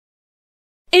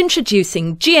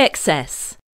Introducing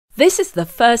GXS. This is the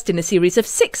first in a series of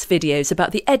 6 videos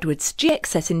about the Edwards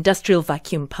GXS Industrial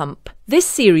vacuum pump. This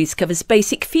series covers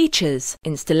basic features,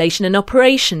 installation and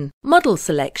operation, model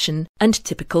selection, and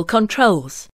typical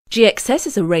controls. GXS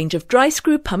is a range of dry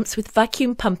screw pumps with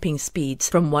vacuum pumping speeds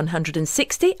from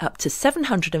 160 up to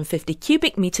 750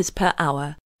 cubic meters per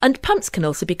hour. And pumps can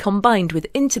also be combined with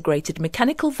integrated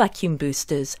mechanical vacuum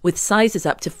boosters with sizes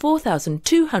up to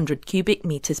 4,200 cubic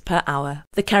meters per hour.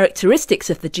 The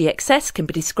characteristics of the GXS can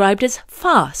be described as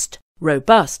fast,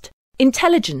 robust,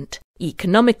 intelligent,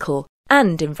 economical,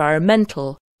 and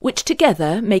environmental, which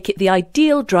together make it the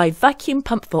ideal dry vacuum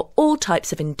pump for all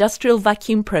types of industrial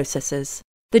vacuum processors.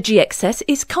 The GXS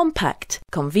is compact,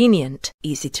 convenient,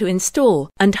 easy to install,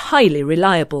 and highly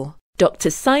reliable.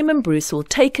 Dr. Simon Bruce will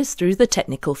take us through the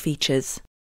technical features.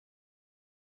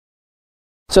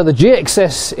 So the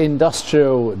GXS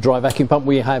Industrial dry vacuum pump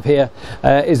we have here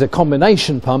is a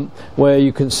combination pump where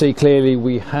you can see clearly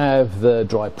we have the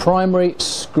dry primary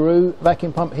screw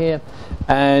vacuum pump here,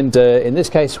 and in this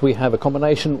case we have a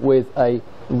combination with a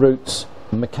Roots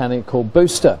mechanical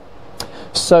booster.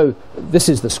 So this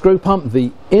is the screw pump.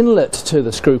 The inlet to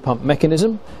the screw pump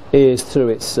mechanism is through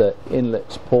its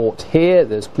inlet port here.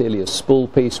 There's clearly a spool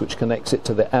piece which connects it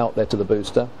to the outlet of the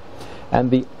booster,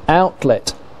 and the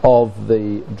outlet of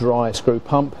the dry screw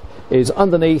pump is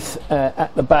underneath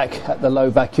at the back at the low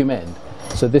vacuum end.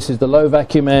 So this is the low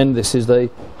vacuum end, this is the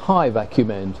high vacuum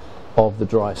end of the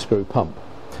dry screw pump.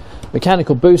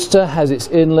 Mechanical booster has its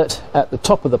inlet at the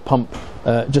top of the pump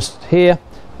just here,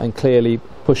 and clearly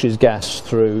pushes gas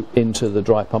through into the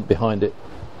dry pump behind it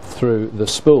through the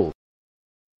spool.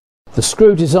 The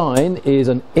screw design is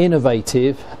an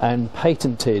innovative and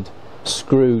patented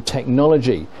screw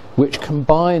technology which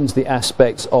combines the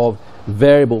aspects of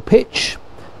variable pitch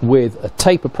with a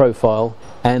taper profile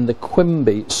and the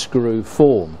Quimby screw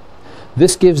form.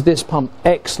 This gives this pump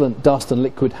excellent dust and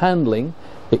liquid handling.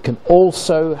 It can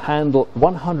also handle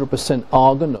 100%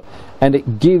 argon, and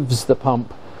it gives the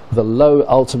pump the low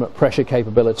ultimate pressure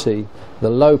capability, the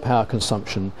low power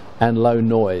consumption and low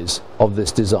noise of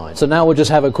this design. So now we'll just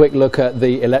have a quick look at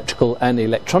the electrical and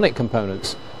electronic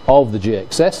components of the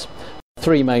GXS.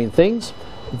 3 main things.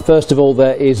 First of all,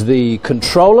 there is the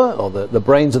controller, or the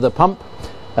brains of the pump.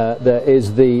 There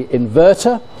is the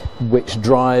inverter which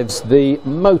drives the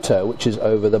motor, which is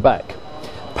over the back.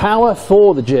 Power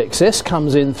for the GXS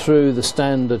comes in through the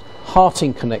standard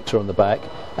Harting connector on the back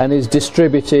and is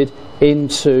distributed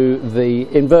into the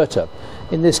inverter.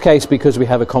 In this case, because we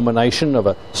have a combination of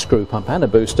a screw pump and a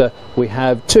booster, we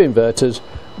have 2 inverters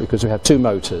because we have 2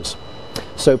 motors.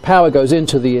 So power goes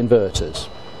into the inverters.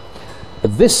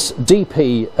 This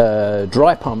DP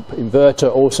dry pump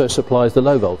inverter also supplies the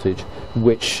low voltage,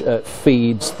 which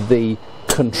feeds the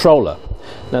controller.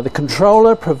 Now the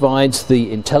controller provides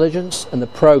the intelligence and the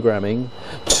programming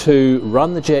to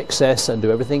run the GXS and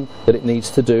do everything that it needs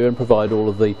to do and provide all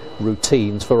of the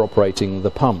routines for operating the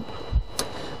pump.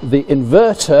 The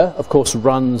inverter of course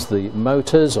runs the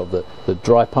motors of the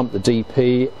dry pump, the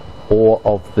DP, or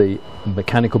of the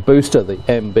mechanical booster, the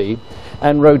MB,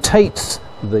 and rotates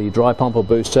the dry pump or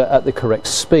booster at the correct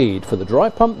speed. For the dry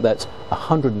pump that's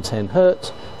 110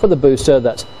 Hz, for the booster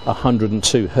that's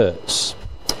 102 Hz.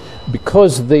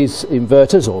 Because these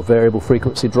inverters or variable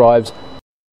frequency drives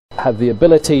have the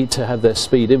ability to have their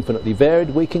speed infinitely varied,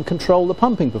 we can control the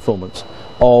pumping performance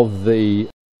of the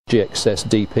GXS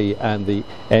DP and the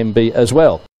MB as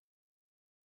well.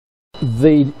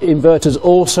 The inverters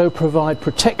also provide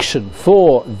protection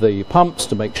for the pumps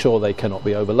to make sure they cannot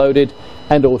be overloaded,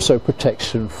 and also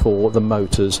protection for the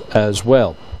motors as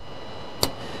well.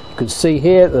 You can see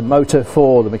here the motor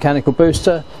for the mechanical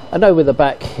booster, and over the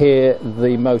back here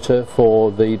the motor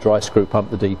for the dry screw pump,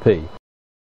 the DP.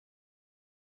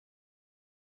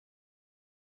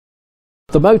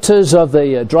 The motors of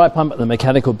the dry pump and the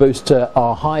mechanical booster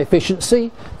are high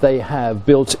efficiency. They have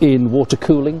built-in water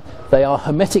cooling. They are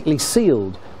hermetically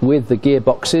sealed with the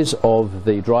gearboxes of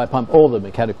the dry pump or the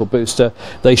mechanical booster.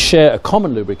 They share a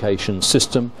common lubrication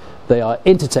system. They are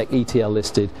Intertek ETL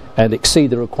listed and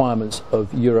exceed the requirements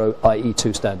of Euro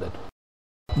IE2 standard.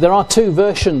 There are 2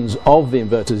 versions of the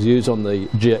inverters used on the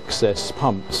GXS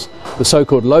pumps. The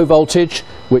so-called low voltage,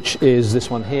 which is this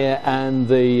one here, and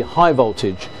the high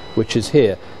voltage, which is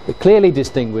here. They're clearly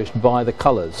distinguished by the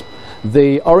colours.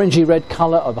 The orangey red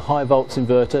colour of the high volts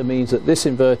inverter means that this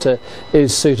inverter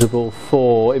is suitable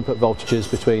for input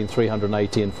voltages between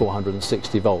 380 and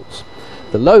 460 volts.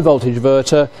 The low voltage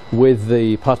inverter with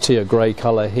the puttier grey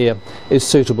colour here is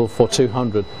suitable for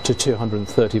 200 to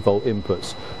 230 volt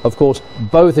inputs. Of course,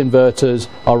 both inverters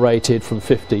are rated from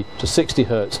 50 to 60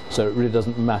 Hz, so it really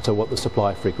doesn't matter what the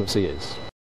supply frequency is.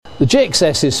 The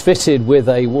GXS is fitted with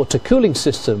a water cooling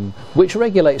system which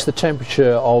regulates the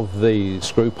temperature of the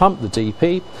screw pump, the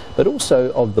DP, but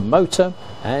also of the motor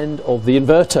and of the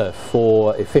inverter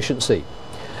for efficiency.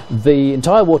 The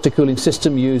entire water cooling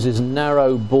system uses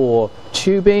narrow bore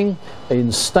tubing in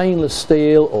stainless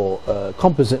steel or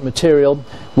composite material,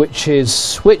 which is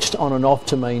switched on and off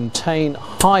to maintain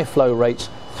high flow rates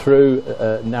through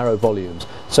narrow volumes.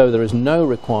 So there is no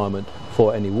requirement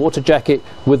for any water jacket,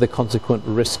 with the consequent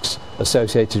risks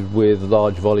associated with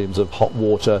large volumes of hot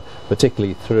water,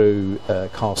 particularly through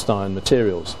cast iron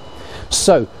materials.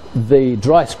 So the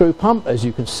dry screw pump, as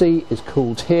you can see, is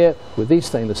cooled here with these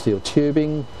stainless steel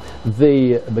tubing.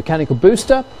 The mechanical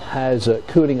booster has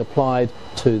cooling applied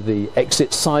to the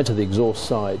exit side, to the exhaust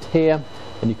side here,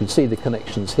 and you can see the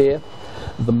connections here.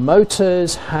 The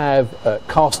motors have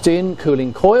cast-in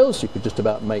cooling coils. You could just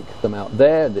about make them out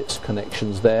there, and its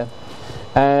connections there.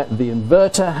 The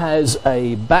inverter has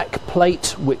a back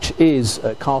plate which is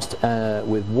cast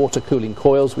with water cooling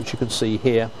coils, which you can see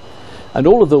here. And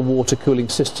all of the water cooling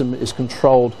system is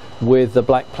controlled with the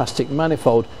black plastic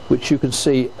manifold, which you can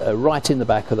see right in the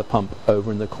back of the pump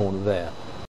over in the corner there.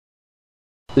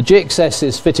 The GXS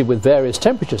is fitted with various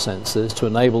temperature sensors to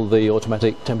enable the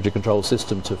automatic temperature control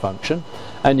system to function,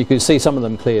 and you can see some of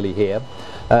them clearly here.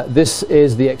 This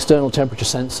is the external temperature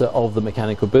sensor of the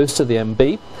mechanical booster, the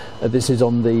MB. This is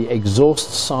on the exhaust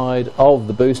side of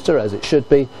the booster, as it should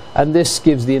be, and this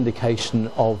gives the indication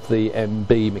of the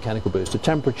MB mechanical booster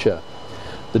temperature.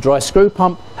 The dry screw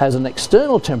pump has an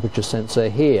external temperature sensor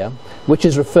here, which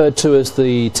is referred to as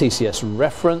the TCS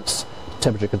reference,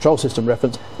 temperature control system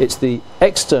reference. It's the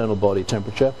external body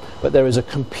temperature, but there is a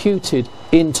computed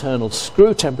internal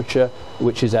screw temperature,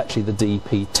 which is actually the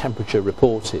DP temperature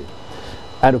reported.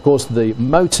 And of course the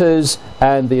motors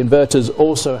and the inverters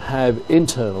also have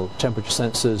internal temperature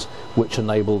sensors which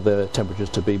enable the temperatures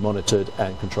to be monitored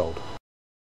and controlled.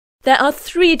 There are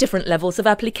 3 different levels of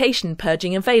application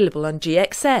purging available on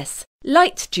GXS: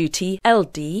 light duty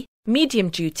LD, medium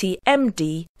duty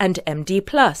MD and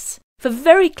MD+. For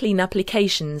very clean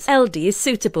applications, LD is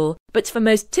suitable, but for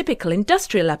most typical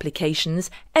industrial applications,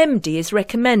 MD is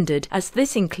recommended, as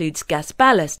this includes gas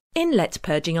ballast, inlet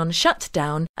purging on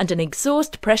shutdown and an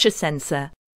exhaust pressure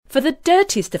sensor. For the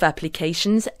dirtiest of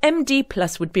applications,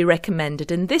 MD+ would be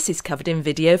recommended, and this is covered in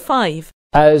video 5.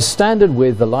 As standard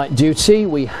with the light duty,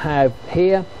 we have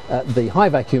here at the high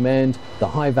vacuum end the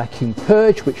high vacuum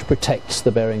purge, which protects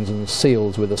the bearings and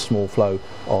seals with a small flow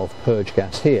of purge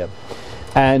gas here.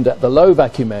 And at the low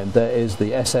vacuum end there is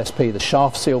the SSP, the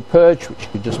shaft seal purge, which you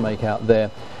can just make out there,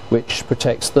 which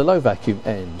protects the low vacuum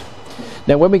end.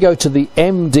 Now when we go to the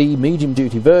MD medium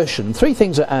duty version, 3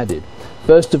 things are added.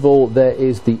 First of all, there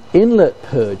is the inlet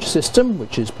purge system,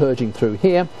 which is purging through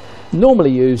here,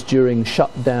 normally used during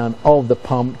shutdown of the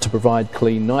pump to provide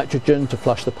clean nitrogen to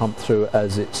flush the pump through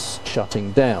as it's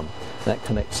shutting down. That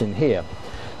connects in here.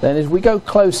 Then as we go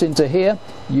close into here,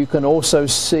 you can also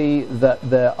see that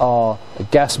there are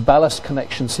gas ballast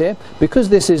connections here. Because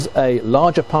this is a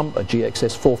larger pump, a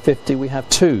GXS 450, we have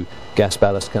 2 gas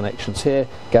ballast connections here,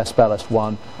 gas ballast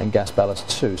 1 and gas ballast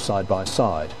 2 side by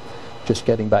side. Just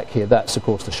getting back here, that's of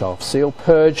course the shaft seal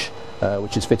purge,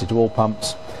 which is fitted to all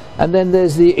pumps. And then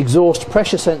there's the exhaust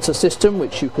pressure sensor system,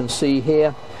 which you can see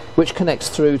here, which connects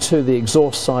through to the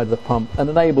exhaust side of the pump and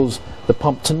enables the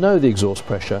pump to know the exhaust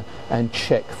pressure and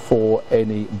check for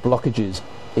any blockages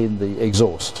in the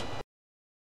exhaust.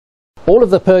 All of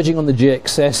the purging on the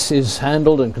GXS is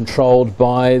handled and controlled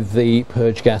by the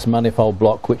purge gas manifold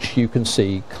block, which you can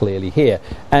see clearly here,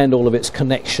 and all of its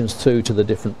connections through to the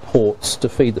different ports to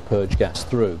feed the purge gas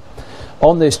through.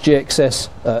 On this GXS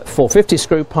 450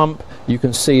 screw pump, you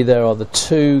can see there are the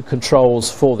 2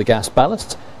 controls for the gas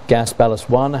ballast. Gas ballast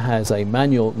 1 has a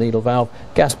manual needle valve,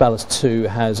 gas ballast 2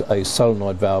 has a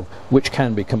solenoid valve which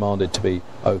can be commanded to be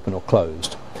open or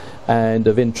closed. And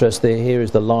of interest there, here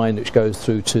is the line which goes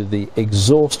through to the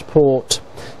exhaust port,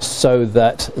 so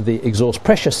that the exhaust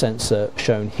pressure sensor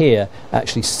shown here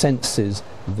actually senses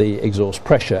the exhaust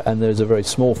pressure, and there's a very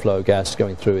small flow of gas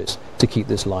going through it to keep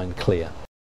this line clear.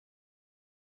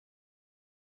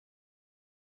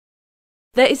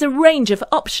 There is a range of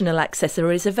optional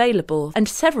accessories available, and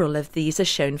several of these are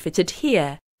shown fitted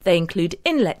here. They include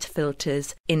inlet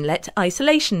filters, inlet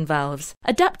isolation valves,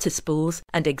 adapter spools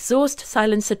and exhaust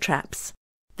silencer traps.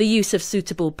 The use of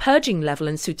suitable purging level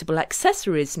and suitable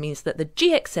accessories means that the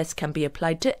GXS can be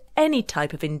applied to any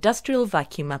type of industrial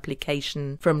vacuum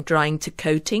application, from drying to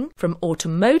coating, from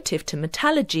automotive to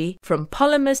metallurgy, from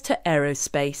polymers to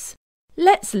aerospace.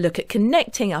 Let's look at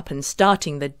connecting up and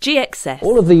starting the GXS.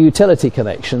 All of the utility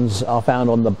connections are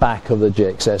found on the back of the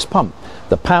GXS pump.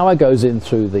 The power goes in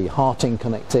through the Harting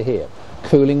connector here.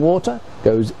 Cooling water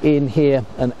goes in here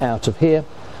and out of here.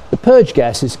 The purge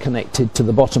gas is connected to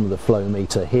the bottom of the flow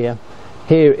meter here.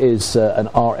 Here is an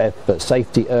RF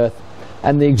safety earth,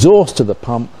 and the exhaust to the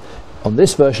pump on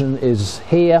this version is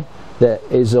here. There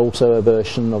is also a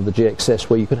version of the GXS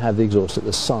where you can have the exhaust at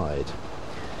the side.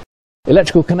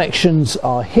 Electrical connections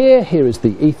are here. Here is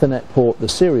the Ethernet port, the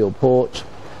serial port.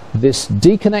 This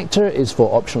D connector is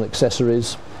for optional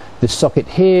accessories. This socket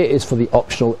here is for the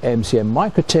optional MCM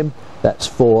microtim. That's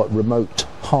for remote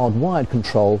hardwired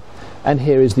control. And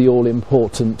here is the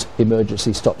all-important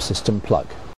emergency stop system plug.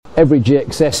 Every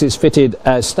GXS is fitted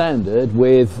as standard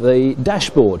with the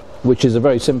dashboard, which is a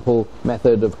very simple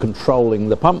method of controlling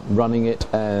the pump, running it,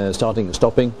 starting and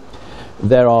stopping.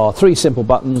 There are 3 simple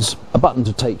buttons: a button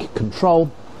to take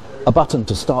control, a button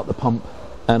to start the pump,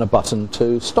 and a button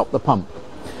to stop the pump.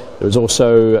 There is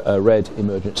also a red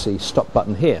emergency stop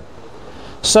button here.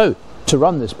 So, to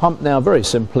run this pump now, very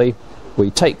simply, we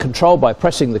take control by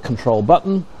pressing the control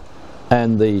button,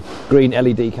 and the green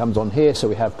LED comes on here, so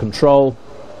we have control,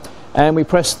 and we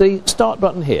press the start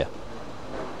button here,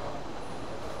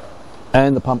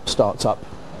 and the pump starts up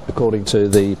according to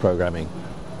the programming.